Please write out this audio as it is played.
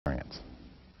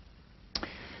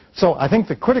So I think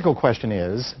the critical question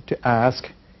is to ask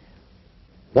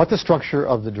what the structure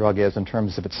of the drug is in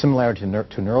terms of its similarity to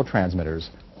neurotransmitters,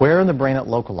 where in the brain it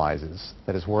localizes,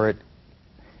 that is where it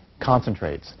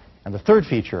concentrates. And the third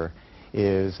feature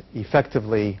is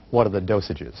effectively what are the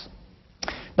dosages.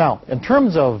 Now, in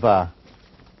terms of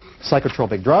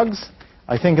psychotropic drugs,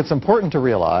 I think it's important to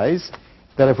realize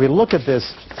that if we look at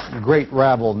this great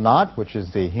ravel knot, which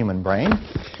is the human brain,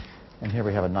 and here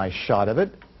we have a nice shot of it,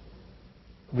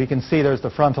 we can see there's the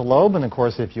frontal lobe, and of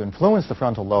course if you influence the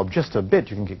frontal lobe just a bit,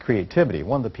 you can get creativity.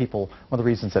 One of the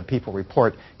reasons that people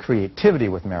report creativity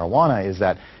with marijuana is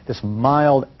that this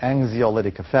mild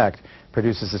anxiolytic effect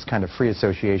produces this kind of free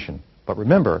association. But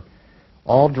remember,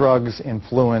 all drugs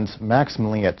influence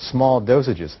maximally at small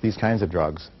dosages, these kinds of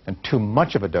drugs, and too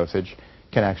much of a dosage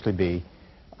can actually be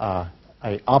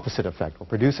an opposite effect, or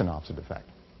produce an opposite effect.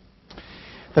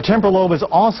 The temporal lobe is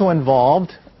also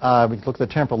involved. We can look at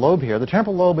the temporal lobe here. The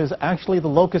temporal lobe is actually the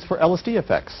locus for LSD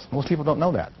effects. Most people don't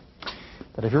know that.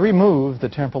 But if you remove the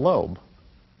temporal lobe,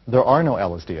 there are no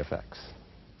LSD effects.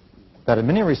 That in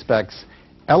many respects,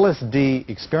 LSD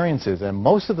experiences, and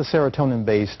most of the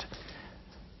serotonin-based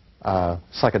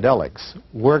psychedelics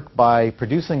work by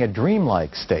producing a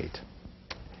dreamlike state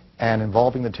and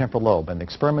involving the temporal lobe. And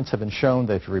experiments have been shown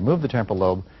that if you remove the temporal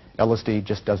lobe, LSD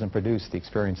just doesn't produce the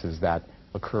experiences that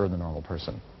occur in the normal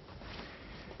person.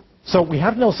 So we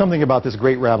have to know something about this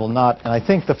great ravel knot, and I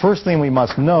think the first thing we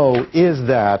must know is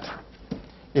that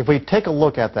if we take a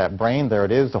look at that brain, there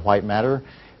it is, the white matter,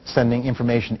 sending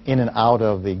information in and out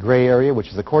of the gray area, which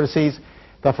is the cortices,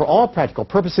 that for all practical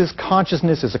purposes,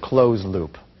 consciousness is a closed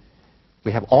loop.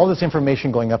 We have all this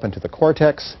information going up into the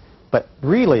cortex, but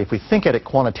really, if we think at it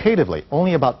quantitatively,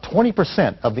 only about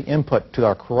 20% of the input to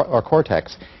our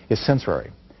cortex is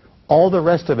sensory. All the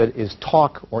rest of it is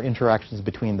talk or interactions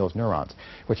between those neurons,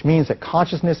 which means that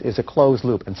consciousness is a closed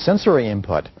loop, and sensory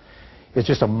input is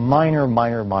just a minor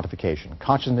modification.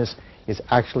 Consciousness is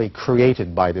actually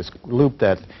created by this loop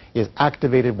that is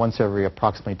activated once every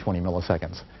approximately 20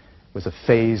 milliseconds with a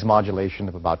phase modulation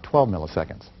of about 12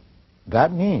 milliseconds.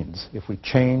 That means if we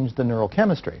change the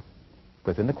neurochemistry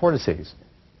within the cortices,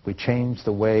 we change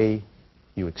the way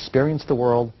you experience the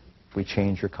world, we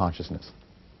change your consciousness.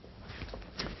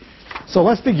 So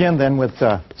let's begin then with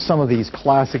some of these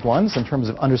classic ones in terms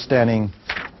of understanding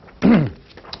the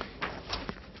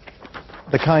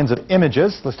kinds of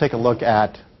images. Let's take a look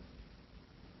at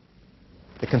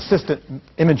the consistent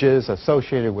images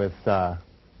associated with, here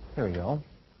we go,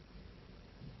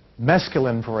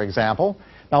 mescaline, for example.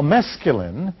 Now,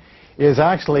 mescaline is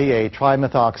actually a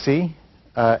trimethoxy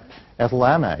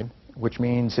ethylamide, which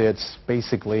means it's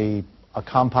basically a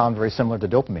compound very similar to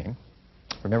dopamine.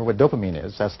 Remember what dopamine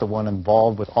is. That's the one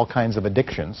involved with all kinds of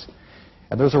addictions.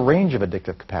 And there's a range of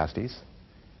addictive capacities.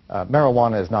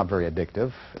 Marijuana is not very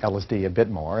addictive, LSD a bit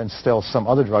more, and still some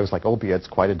other drugs like opiates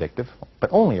quite addictive,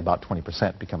 but only about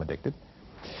 20% become addicted.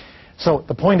 So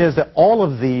the point is that all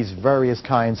of these various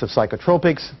kinds of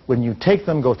psychotropics, when you take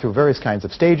them, go through various kinds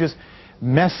of stages.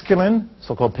 Mescaline,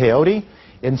 so-called peyote,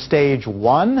 in stage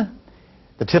 1,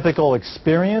 the typical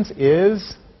experience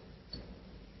is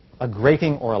a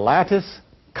grating or a lattice,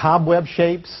 cobweb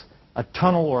shapes, a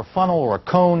tunnel or a funnel or a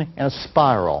cone, and a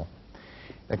spiral.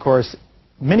 Of course,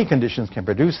 many conditions can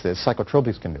produce this.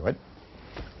 Psychotropics can do it.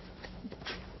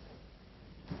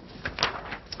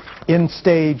 In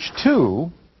stage 2,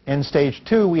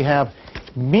 we have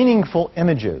meaningful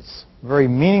images. Very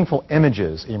meaningful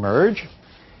images emerge.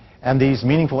 And these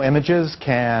meaningful images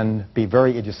can be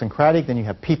very idiosyncratic. Then you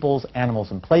have peoples,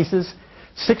 animals, and places.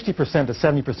 60% to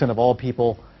 70% of all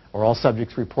people or all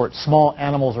subjects report small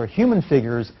animals or human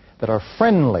figures that are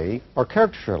friendly or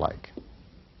caricature-like.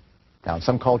 Now, in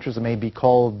some cultures, it may be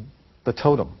called the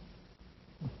totem,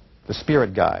 the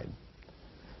spirit guide,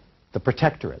 the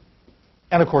protectorate.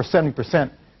 And, of course, 72%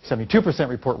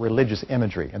 report religious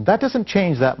imagery. And that doesn't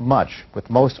change that much with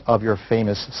most of your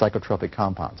famous psychotropic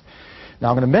compounds. Now,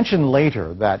 I'm going to mention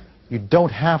later that you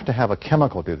don't have to have a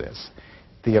chemical do this.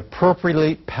 The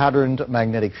appropriately patterned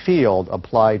magnetic field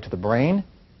applied to the brain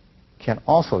can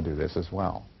also do this as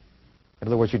well. In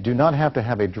other words, you do not have to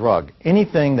have a drug.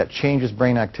 Anything that changes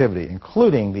brain activity,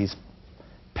 including these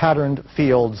patterned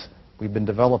fields we've been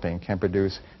developing, can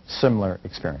produce similar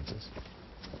experiences.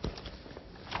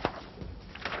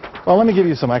 Well, let me give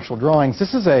you some actual drawings.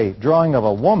 This is a drawing of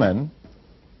a woman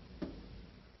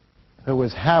who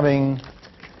was having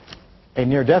a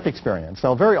near-death experience.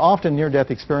 Now, very often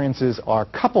near-death experiences are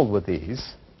coupled with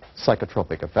these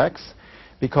psychotropic effects,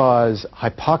 because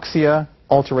hypoxia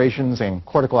alterations in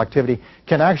cortical activity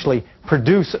can actually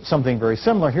produce something very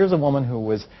similar. Here's a woman who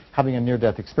was having a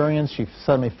near-death experience. She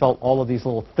suddenly felt all of these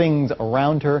little things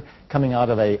around her coming out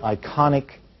of a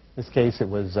iconic, in this case it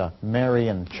was Mary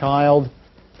and Child.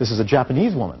 This is a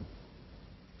Japanese woman.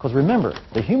 Because remember,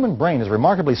 the human brain is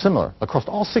remarkably similar across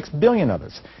all 6 billion of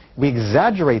us. We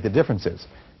exaggerate the differences,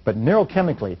 but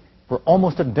neurochemically, we're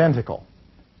almost identical.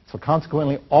 So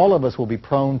consequently, all of us will be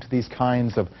prone to these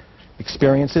kinds of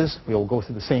experiences. We will go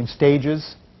through the same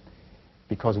stages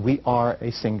because we are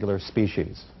a singular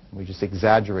species. We just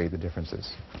exaggerate the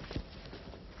differences.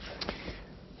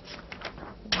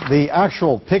 The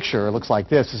actual picture looks like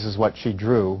this. This is what she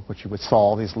drew, what she would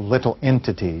saw, these little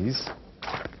entities.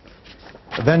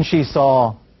 Then she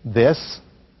saw this.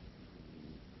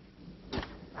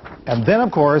 And then,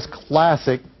 of course,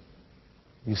 classic,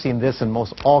 you've seen this in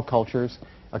most all cultures,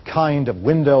 a kind of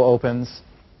window opens.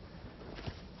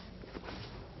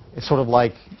 It's sort of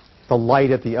like the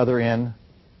light at the other end.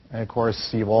 And, of course,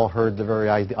 you've all heard the very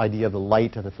idea of the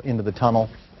light at the end of the tunnel.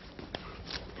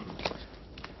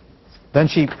 Then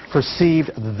she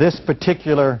perceived this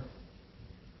particular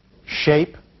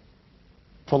shape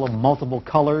full of multiple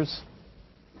colors.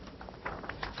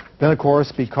 Then, of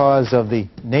course, because of the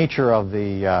nature of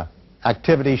the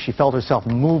activity, she felt herself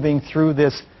moving through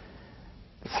this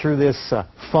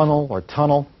funnel or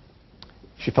tunnel.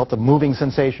 She felt the moving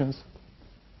sensations.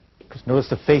 Notice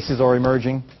the faces are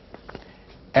emerging.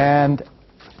 And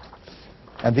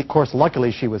of course,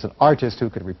 luckily, she was an artist who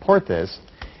could report this.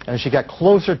 And as she got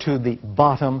closer to the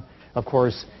bottom, of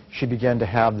course, she began to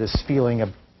have this feeling of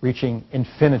reaching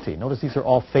infinity. Notice these are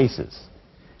all faces.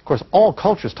 Of course, all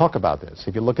cultures talk about this.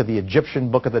 If you look at the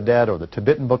Egyptian Book of the Dead or the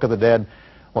Tibetan Book of the Dead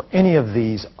or any of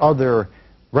these other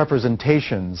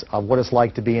representations of what it's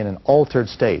like to be in an altered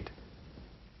state,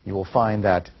 you will find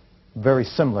that very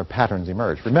similar patterns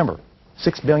emerge. Remember,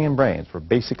 6 billion brains were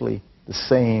basically the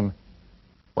same,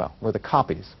 well, were the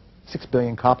copies, 6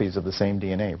 billion copies of the same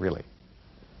DNA, really.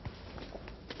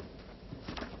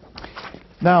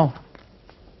 Now,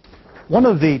 one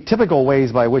of the typical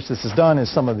ways by which this is done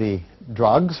is some of the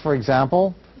drugs, for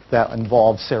example, that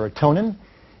involve serotonin.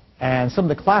 And some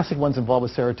of the classic ones involved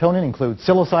with serotonin include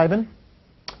psilocybin.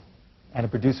 And it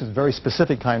produces very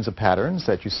specific kinds of patterns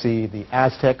that you see the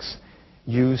Aztecs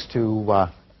used to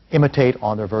imitate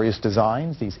on their various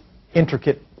designs, these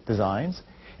intricate designs.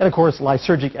 And of course,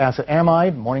 lysergic acid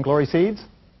amide, morning glory seeds.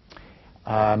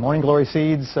 Morning glory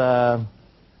seeds,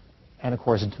 and of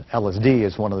course, LSD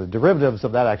is one of the derivatives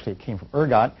of that. Actually, it came from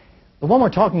ergot. The one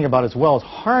we're talking about as well is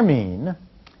harmine,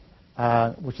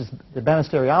 which is the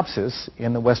Banisteriopsis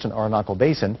in the western Orinoco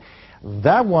Basin.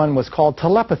 That one was called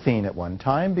telepathine at one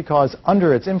time because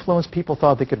under its influence, people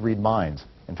thought they could read minds.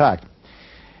 In fact,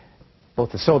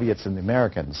 both the Soviets and the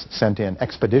Americans sent in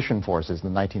expedition forces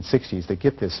in the 1960s to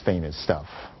get this famous stuff,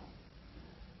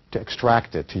 to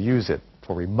extract it, to use it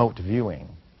for remote viewing.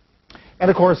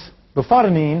 And of course,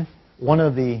 bufotenine, one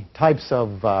of the types of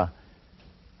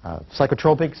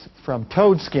psychotropics from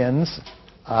toad skins.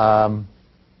 You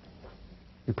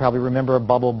probably remember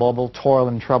Bubble, Bubble, Toil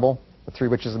and Trouble, The Three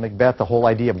Witches of Macbeth, the whole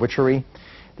idea of witchery,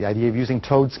 the idea of using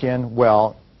toad skin.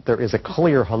 Well, there is a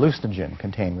clear hallucinogen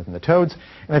contained within the toads.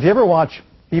 And if you ever watch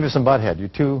Beavis and Butthead, you're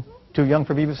too young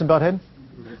for Beavis and Butthead?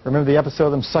 Remember the episode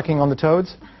of them sucking on the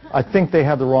toads? I think they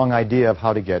had the wrong idea of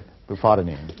how to get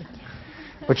bufotenine.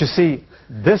 But you see,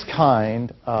 this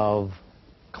kind of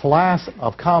class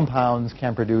of compounds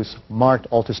can produce marked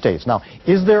altered states. Now,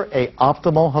 is there an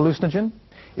optimal hallucinogen?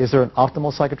 Is there an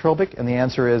optimal psychotropic? And the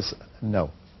answer is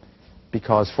no.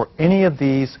 Because for any of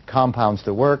these compounds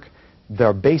to work,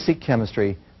 their basic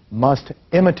chemistry must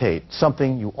imitate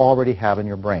something you already have in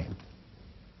your brain.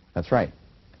 That's right.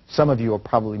 Some of you are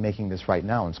probably making this right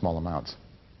now in small amounts.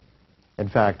 In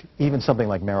fact, even something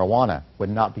like marijuana would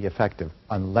not be effective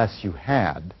unless you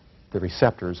had the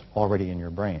receptors already in your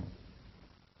brain.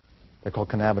 They're called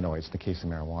cannabinoids in the case of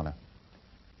marijuana.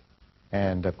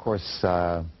 And of course,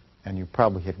 and you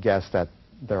probably have guessed that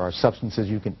there are substances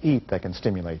you can eat that can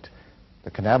stimulate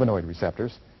the cannabinoid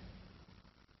receptors,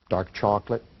 dark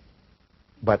chocolate,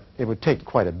 but it would take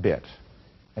quite a bit.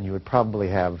 And you would probably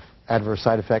have adverse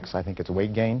side effects. I think it's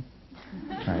weight gain.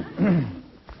 All right.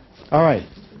 All right.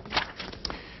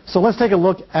 So let's take a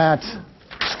look at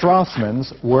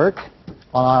Strassman's work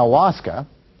on ayahuasca.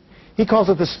 He calls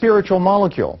it the spiritual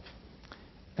molecule.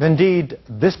 And indeed,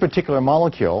 this particular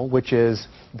molecule, which is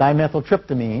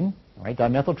dimethyltryptamine, right,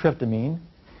 dimethyltryptamine,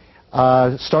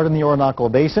 started in the Orinoco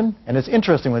Basin. And it's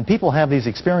interesting, when people have these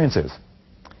experiences,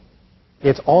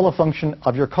 it's all a function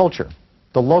of your culture.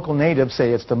 The local natives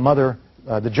say it's the mother,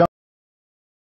 the jungle.